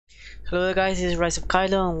Hello guys, this is Rise of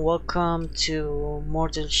Kylo and welcome to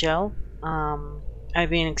Mortal Shell. I've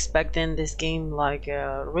been expecting this game like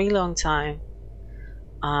a really long time,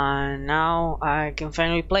 and now I can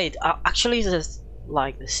finally play it. Actually, this is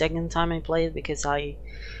like the second time I played it because I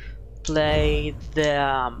played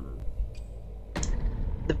the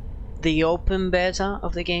open beta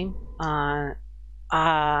of the game. I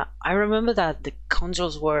remember that the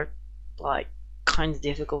controls were like kind of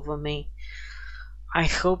difficult for me. I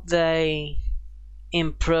hope they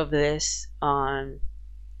improve this on.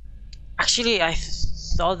 Actually, I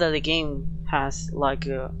thought that the game has like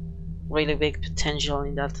a really big potential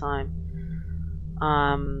in that time.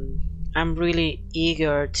 I'm really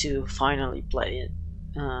eager to finally play it.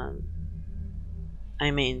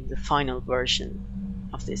 I mean the final version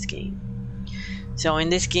of this game. So in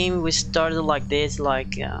this game we started like this,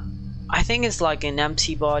 like I think it's like an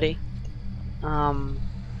empty body.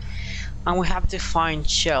 And we have to find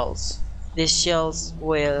shells. These shells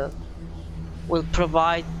will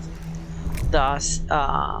provide us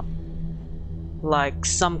like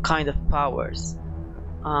some kind of powers.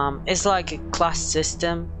 It's like a class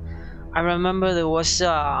system. I remember there was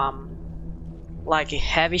like a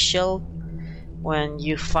heavy shell. When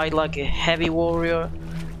you fight like a heavy warrior,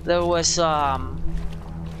 there was another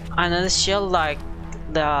shell like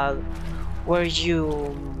the where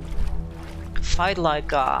you fight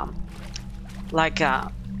like a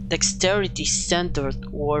dexterity centered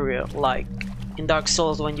warrior, like in Dark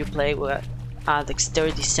Souls when you play with a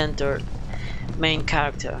dexterity centered main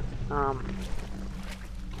character.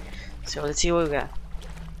 So let's see what we got.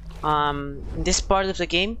 In this part of the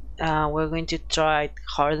game we're going to try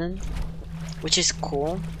Harden, which is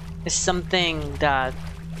cool. It's something that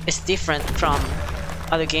is different from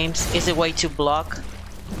other games. It's a way to block.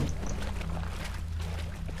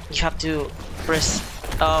 You have to press.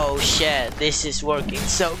 Oh shit, this is working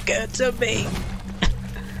so good to me.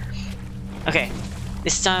 Okay,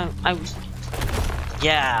 this time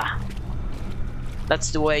yeah,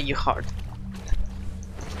 that's the way you hard.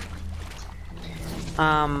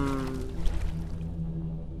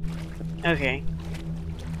 Okay.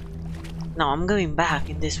 No, I'm going back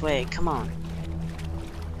in this way, come on.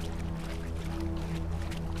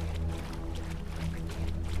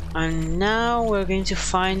 And now we're going to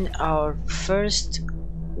find our first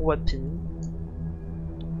weapon.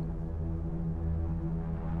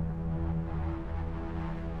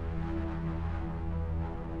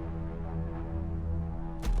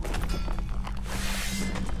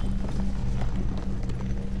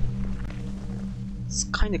 It's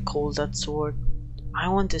kind of cool, that sword. I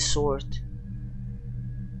want a sword.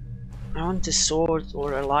 I want a sword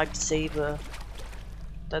or a lightsaber.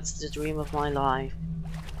 That's the dream of my life.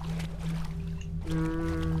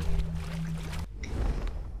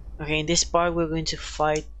 Okay, in this part we're going to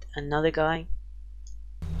fight another guy.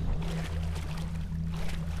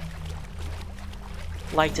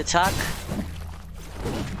 Light attack.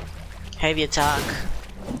 Heavy attack.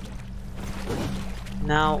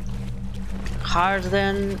 Now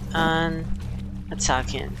harden and attack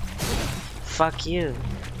him. Fuck you.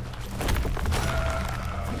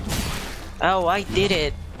 Oh, I did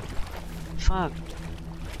it. Fuck.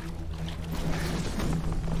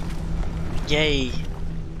 Yay.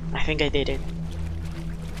 I think I did it.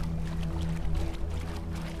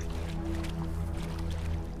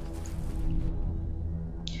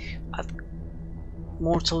 A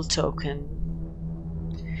mortal token.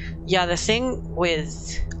 Yeah, the thing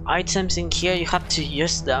with items in here, you have to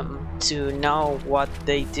use them to know what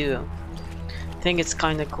they do. I think it's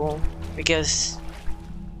kinda cool because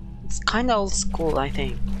it's kinda old school, I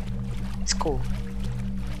think. It's cool.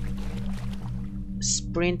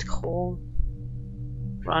 Sprint, hold,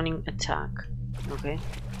 running, attack. Okay.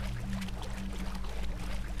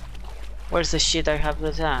 Where's the shit I have to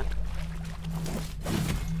attack?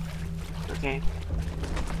 Okay.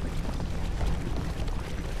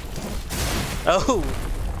 Oh!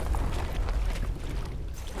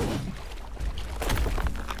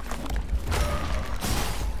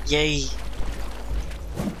 Yay!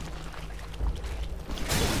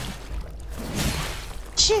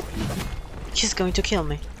 Shit! She's going to kill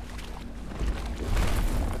me.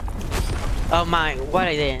 Oh my, what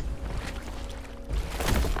I did?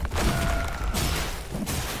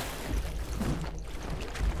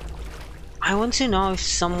 I want to know if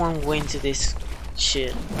someone went to this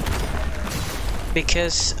shit.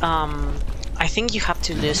 Because I think you have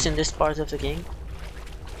to lose in this part of the game.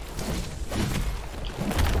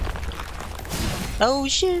 Oh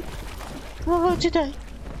shit! I'm about to die.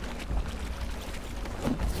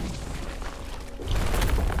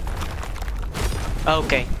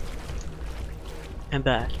 Okay. I'm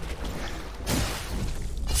back.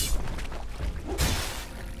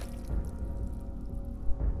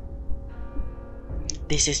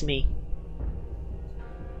 this is me.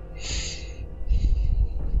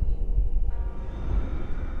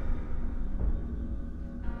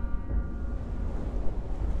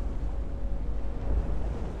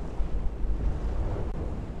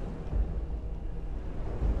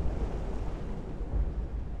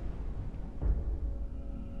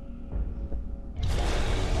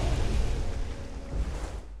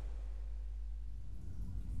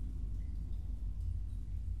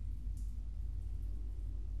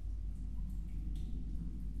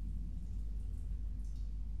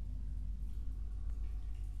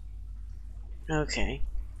 Okay.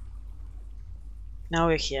 Now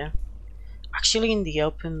we're here. Actually, in the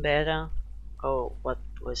open beta. Oh, what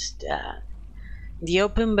was that? In the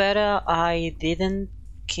open beta, I didn't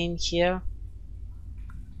came here.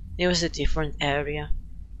 It was a different area.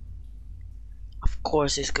 Of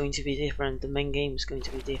course, it's going to be different. The main game is going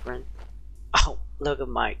to be different. Oh, look at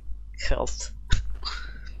my health.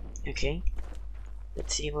 Okay.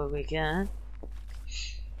 Let's see what we got.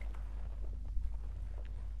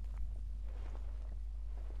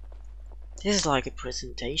 This is like a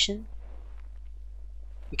presentation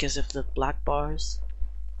because of the black bars.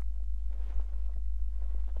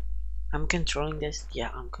 I'm controlling this. Yeah,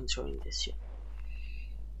 I'm controlling this shit.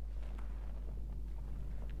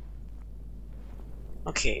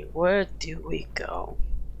 Okay, where do we go?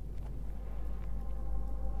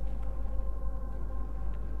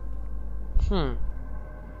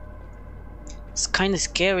 It's kind of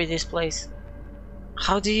scary, this place.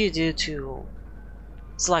 How do you do to...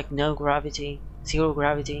 It's like no gravity, zero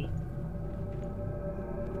gravity.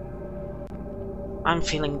 I'm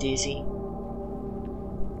feeling dizzy.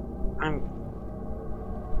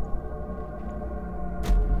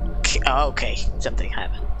 Okay, something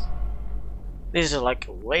happened. This is like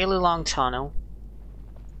a really long tunnel.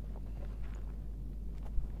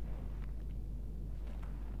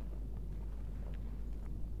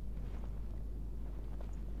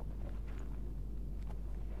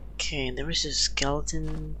 Okay, there is a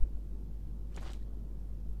skeleton.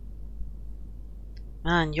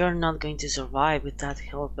 Man, you're not going to survive with that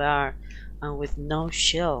health bar and with no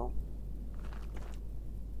shell.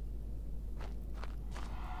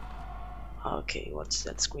 Okay, what's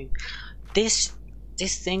that scream? These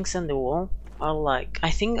things on the wall are like, I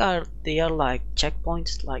think they are like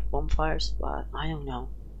checkpoints, like bonfires, but I don't know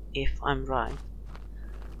if I'm right.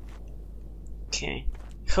 Okay,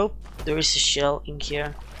 hope there is a shell in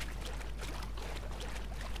here.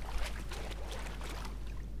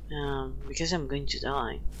 Because I'm going to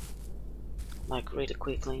die, like really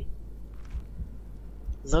quickly.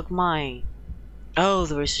 Look my... Oh,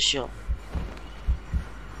 there is a shell.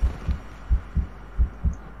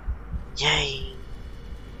 Yay!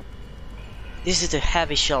 This is the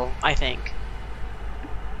heavy shell, I think.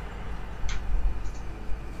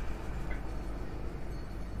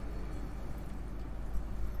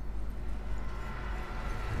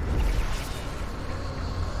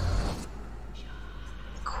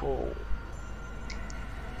 Cool.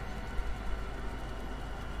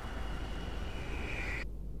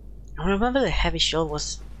 I remember the heavy shell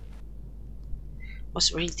was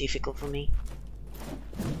really difficult for me.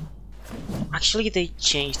 Actually, they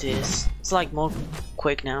changed this. It's like more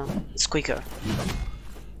quick now. It's quicker.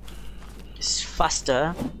 It's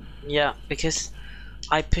faster. Yeah, because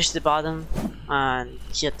I push the button and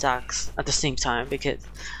he attacks at the same time. Because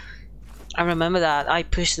I remember that I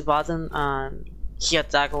pushed the button and he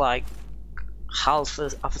attacked like half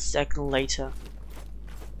of a second later.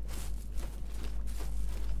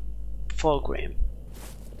 Fallgrim.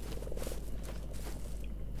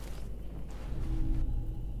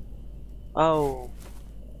 Oh,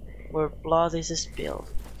 where blood is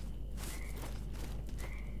spilled.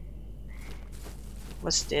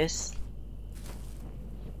 What's this?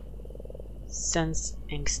 Sense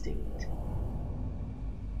instinct.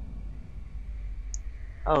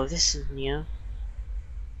 Oh, this is new.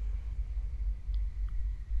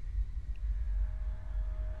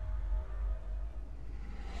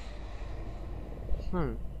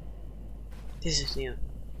 This is new.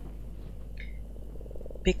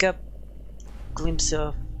 Pick up glimpse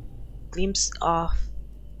of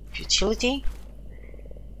futility.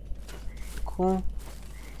 Cool.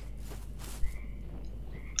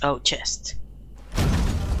 Oh, chest.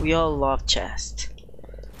 We all love chest.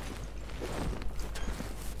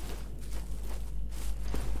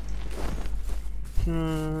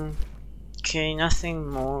 Okay, nothing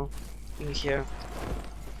more in here.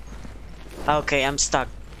 Okay, I'm stuck.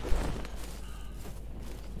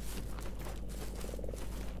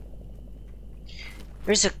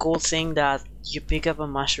 There's a cool thing that you pick up a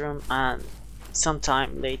mushroom and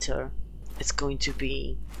sometime later it's going to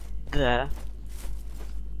be there.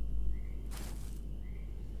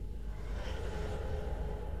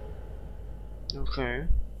 Okay,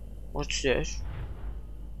 what's this?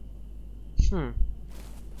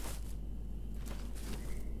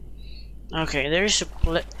 Okay,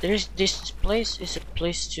 this place is a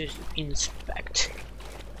place to inspect.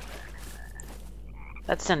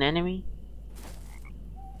 That's an enemy?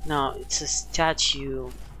 No, it's a statue.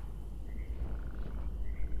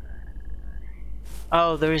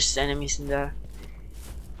 Oh, there's enemies in there.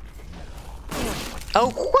 Oh,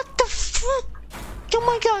 what the fuck? Oh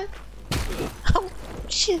my god! Oh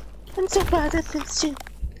shit! I'm so bad at this shit.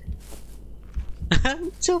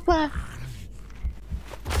 I'm so bad.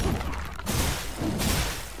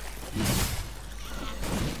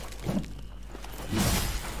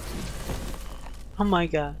 Oh my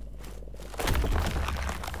god.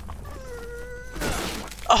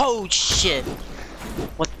 Oh shit!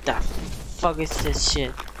 What the fuck is this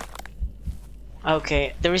shit?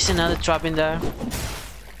 Okay, there is another trap in there.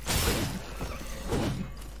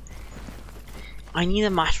 I need a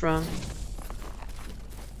mushroom.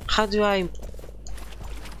 How do I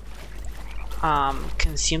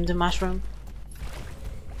consume the mushroom?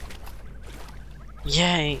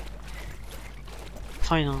 Yay!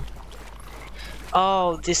 Final.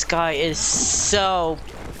 Oh, this guy is so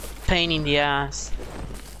pain in the ass.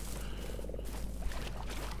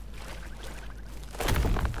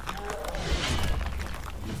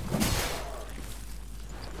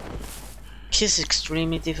 He's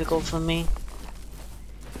extremely difficult for me.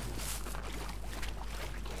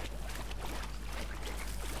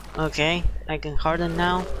 Okay, I can harden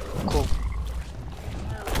now. Cool.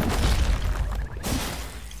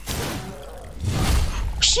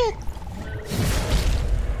 Shit!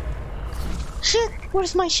 Shit!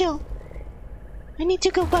 Where's my shell? I need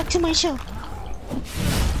to go back to my shell.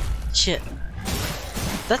 Shit.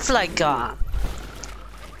 That's like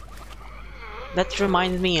that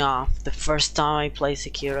reminds me of the first time I played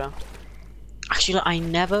Sekiro. Actually, I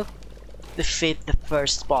never defeat the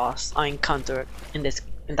first boss I encountered in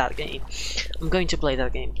that game. I'm going to play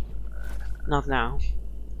that game. Not now.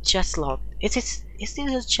 Chest lock. Is this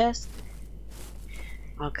a chest?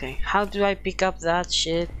 Okay. How do I pick up that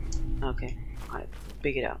shit? Okay. I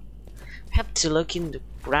pick it up. I have to look in the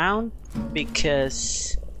ground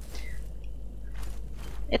because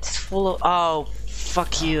it's full of. Oh,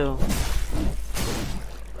 fuck you.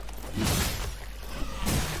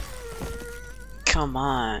 Come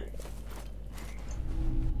on.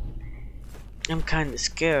 I'm kinda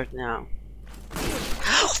scared now.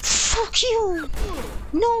 Fuck you!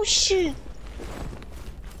 No shit!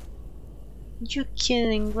 You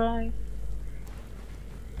kidding, right?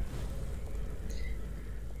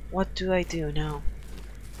 What do I do now?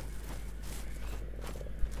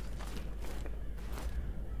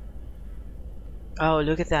 Oh,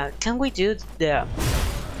 look at that. Can we do the...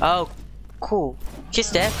 Oh, cool.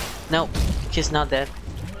 He's dead? No, he's not dead.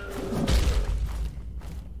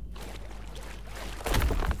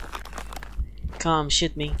 Come,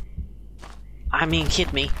 shoot me. I mean,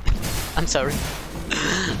 hit me. I'm sorry.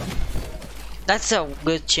 That's a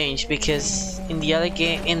good change because in the other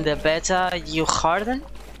game, in the beta, you harden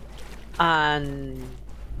and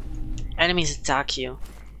enemies attack you.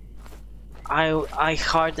 I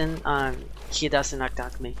harden and he doesn't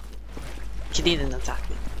attack me. He didn't attack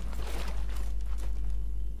me.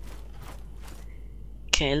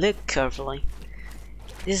 Okay, look carefully.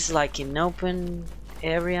 This is like an open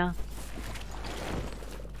area.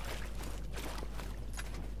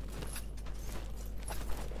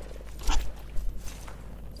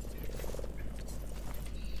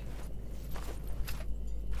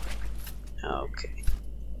 Okay.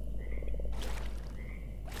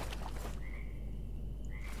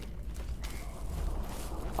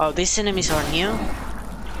 Oh, these enemies are new?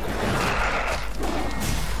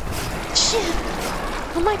 Shit!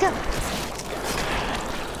 Oh my god!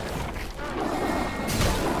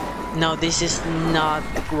 No, this is not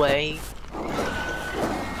the way.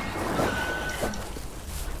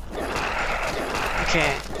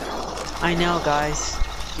 Okay. I know, guys.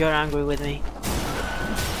 You're angry with me.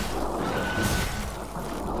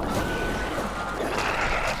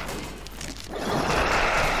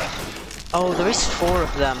 Oh, there is 4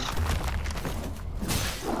 of them.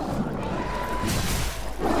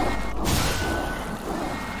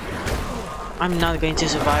 I'm not going to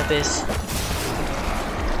survive this.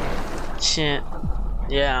 Shit.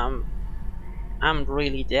 Yeah, I'm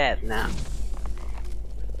really dead now.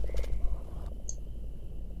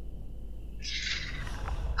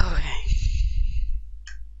 Okay.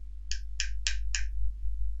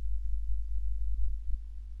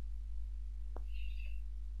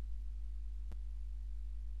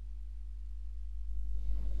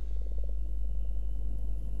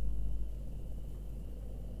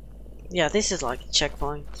 Yeah, this is like a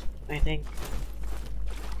checkpoint, I think.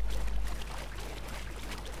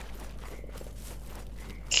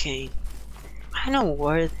 Okay. I know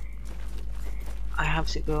where I have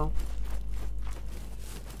to go.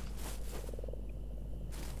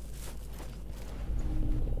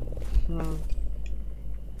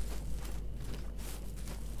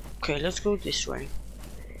 Okay, let's go this way.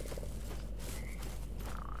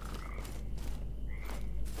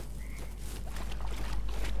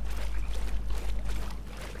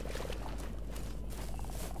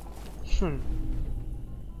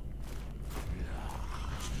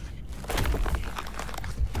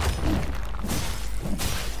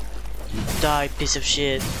 Die, piece of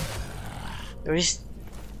shit. There is...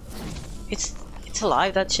 It's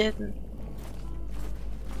alive, that shit.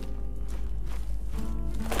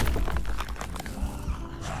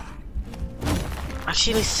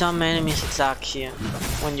 Actually, some enemies attack you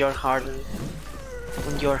when you're hardened.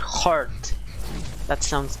 When you're hurt. That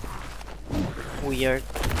sounds weird.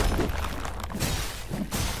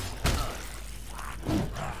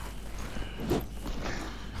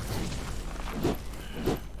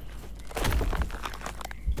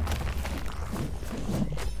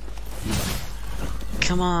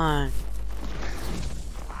 Come on.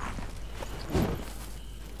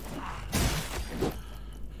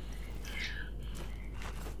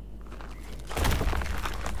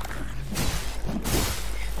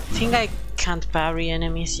 I think I can't parry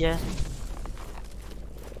enemies yet.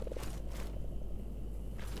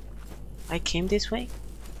 I came this way?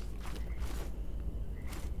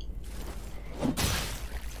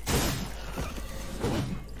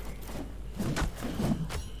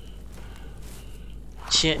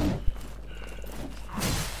 Shit.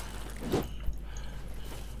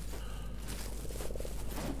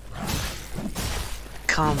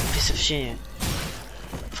 Come, piece of shit.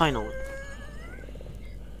 Finally.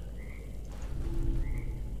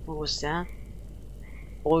 What was that?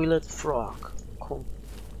 Oiled frog. Cool.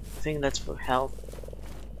 I think that's for health.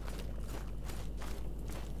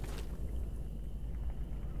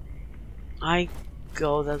 I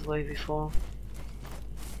go that way before.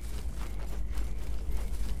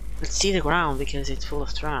 Let's see the ground because it's full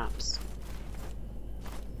of traps.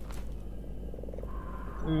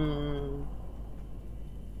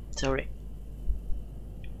 Sorry.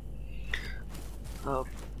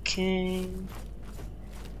 Okay.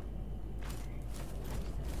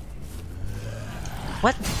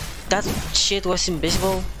 What? That shit was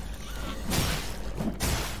invisible?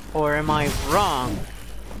 Or am I wrong?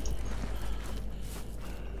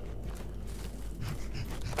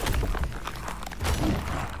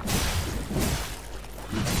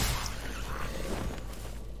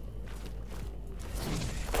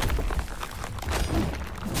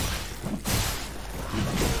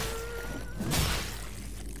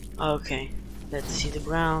 Okay, let's see the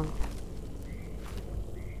ground.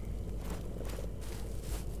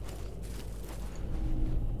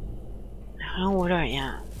 I don't know where I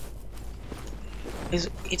am.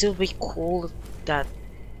 It would be cool that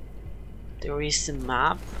there is a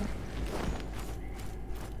map.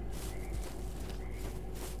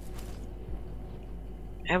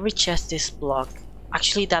 Every chest is blocked.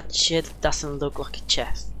 Actually, that shit doesn't look like a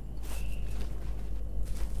chest.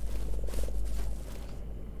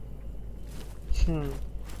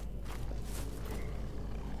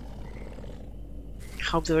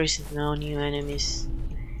 Hope there is no new enemies.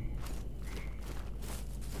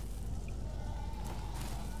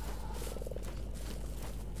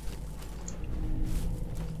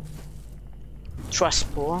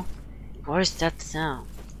 Trustful? Where is that sound?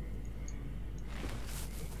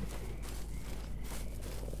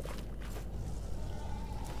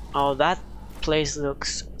 Oh, that place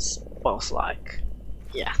looks boss-like.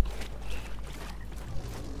 Yeah.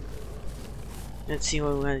 Let's see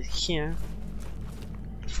what we have here.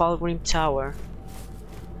 Fallgrim Tower.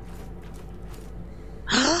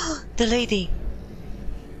 The lady!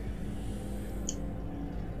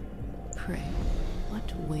 Pray,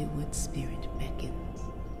 what wayward spirit beckons?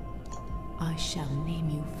 I shall name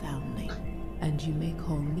you Foundling, and you may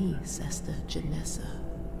call me Sister Janessa.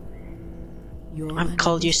 You're I'm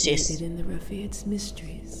called you sis. in the revered's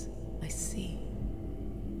mysteries, I see.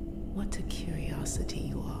 What a curiosity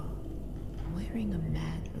you are, wearing a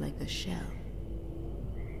man like a shell.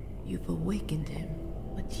 You've awakened him,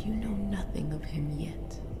 but you know nothing of him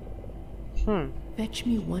yet. Fetch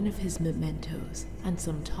me one of his mementos, and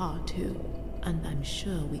some tar too, and I'm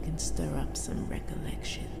sure we can stir up some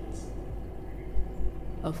recollections.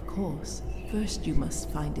 Of course, first you must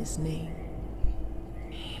find his name.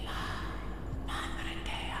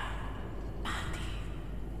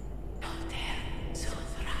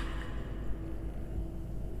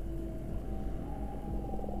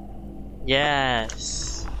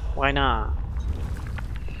 Yes. Why not?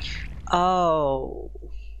 Oh.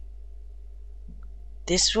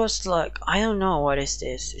 This was like, I don't know what is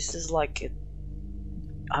this. Is this like an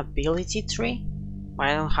ability tree?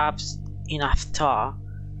 I don't have enough tar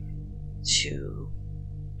to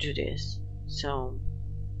do this. So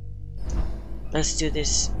let's do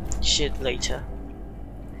this shit later.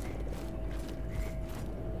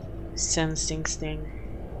 Sensing thing.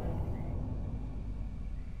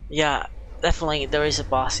 Yeah, definitely there is a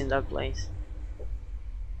boss in that place.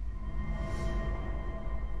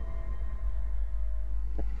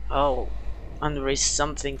 Oh, and there is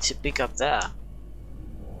something to pick up there.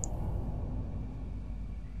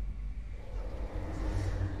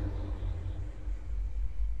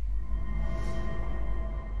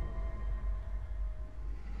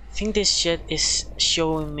 I think this shit is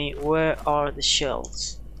showing me where are the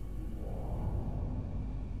shells.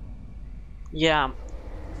 Yeah.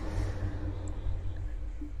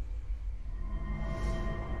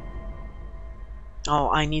 Oh,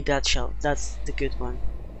 I need that shell. That's the good one.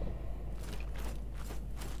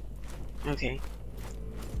 Okay.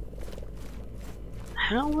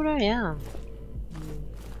 I don't know where I am.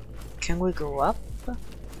 Can we go up?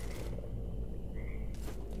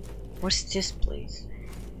 What's this place?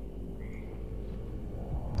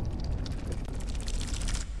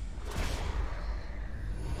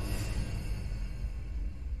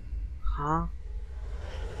 Huh?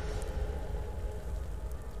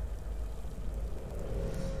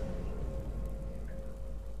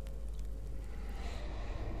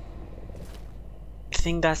 I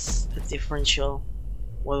think that's a differential.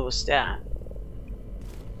 What was that?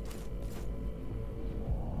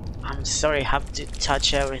 I'm sorry, I have to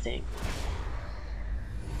touch everything.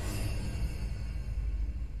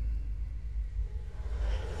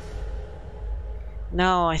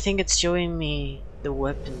 No, I think it's showing me the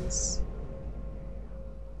weapons.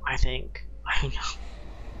 I think. I don't know.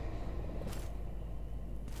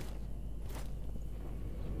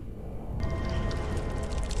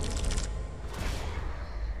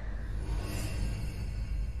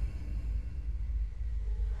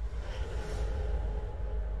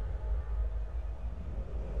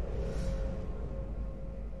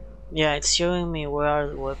 Yeah, it's showing me where are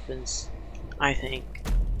the weapons, I think.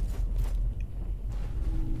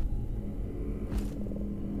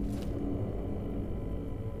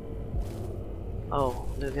 Oh,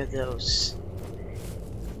 look at those.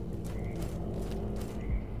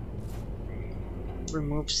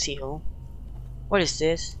 Remove seal. What is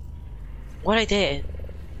this? What I did?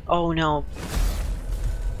 Oh no.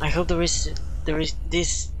 I hope there is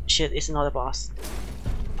this shit is not a boss.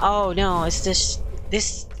 Oh no, it's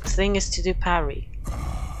this thing is to do parry.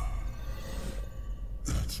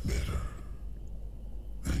 That's better.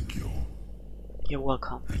 Thank you. You're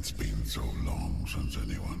welcome. It's been so long since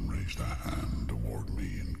anyone raised a hand toward me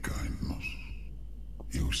in kindness.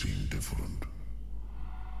 You seem different,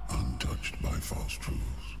 untouched by false truths.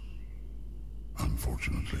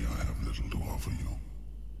 Unfortunately, I have little to offer you,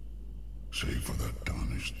 save for that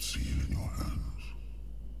tarnished seal in your hands.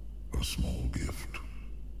 A small gift,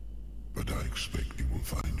 but I expect you will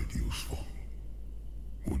find it useful.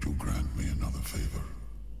 Would you grant me another favor?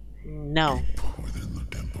 No. Deep within the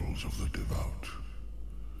temples of the devout,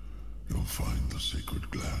 you'll find the sacred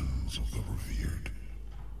glands of the revered.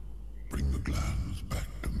 Bring the glands back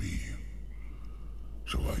to me,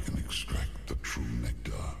 so I can extract the true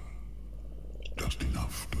nectar, just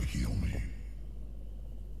enough to heal me.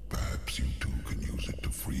 Perhaps you too can use it to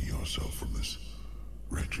free yourself from this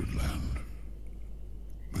wretched land,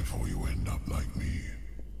 before you end up like me.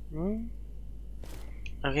 Hmm?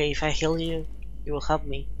 Okay, if I heal you, you will help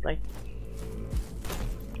me, right?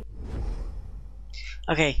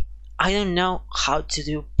 Okay, I don't know how to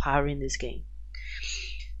do parry in this game.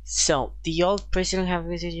 So, the old president have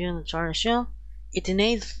visited you in the tornado. It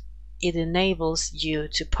enables you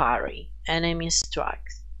to parry enemy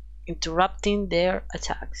strikes, interrupting their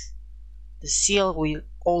attacks. The seal will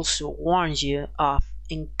also warn you of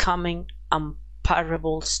incoming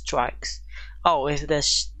unparable strikes. Oh, if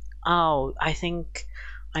this, oh, I think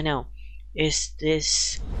I know. Is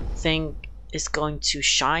this thing is going to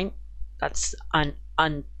shine? That's an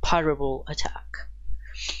unparable attack.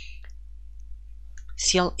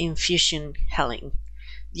 Seal infusion healing.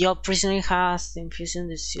 The old prisoner has infused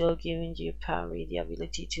the seal, giving you parry the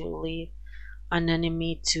ability to leave an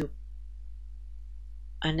enemy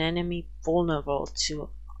vulnerable to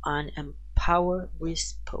an empower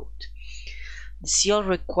response. The seal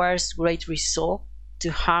requires great resolve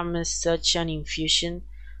to harness such an infusion.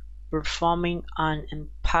 Performing an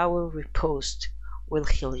empower riposte will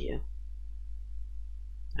heal you.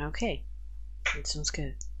 Okay. It sounds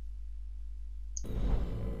good.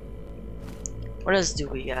 What else do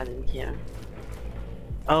we got in here?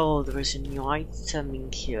 Oh, there is a new item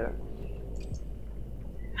in here.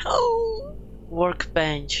 Oh,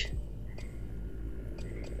 workbench.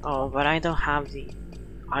 Oh, but I don't have the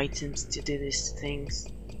items to do these things.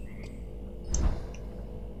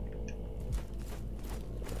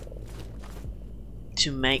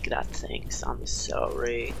 To make that things. I'm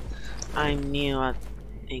sorry. I'm new at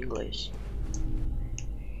English.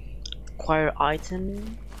 Acquire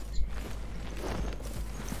item.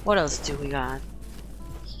 What else do we got?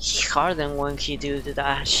 He hardened when he do the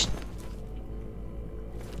dash.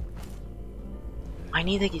 I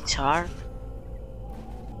need a guitar.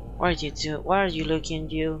 What are you doing? What are you looking,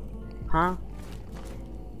 you? Huh?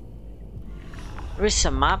 There is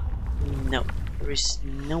a map? No, there is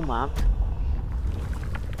no map.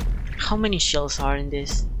 How many shells are in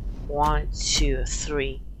this? 1, 2,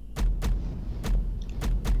 3.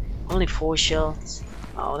 Only 4 shells.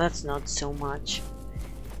 Oh, that's not so much.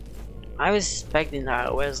 I was expecting that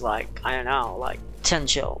it was like, I don't know, like 10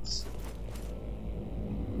 shells.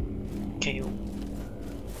 Okay.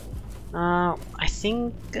 I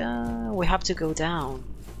think we have to go down.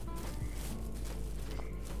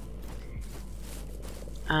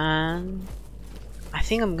 And I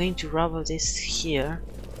think I'm going to wrap up this here.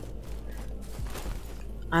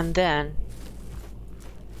 And then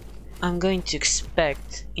I'm going to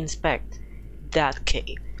inspect that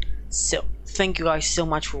cave. So thank you guys so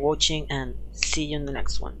much for watching, and see you in the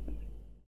next one.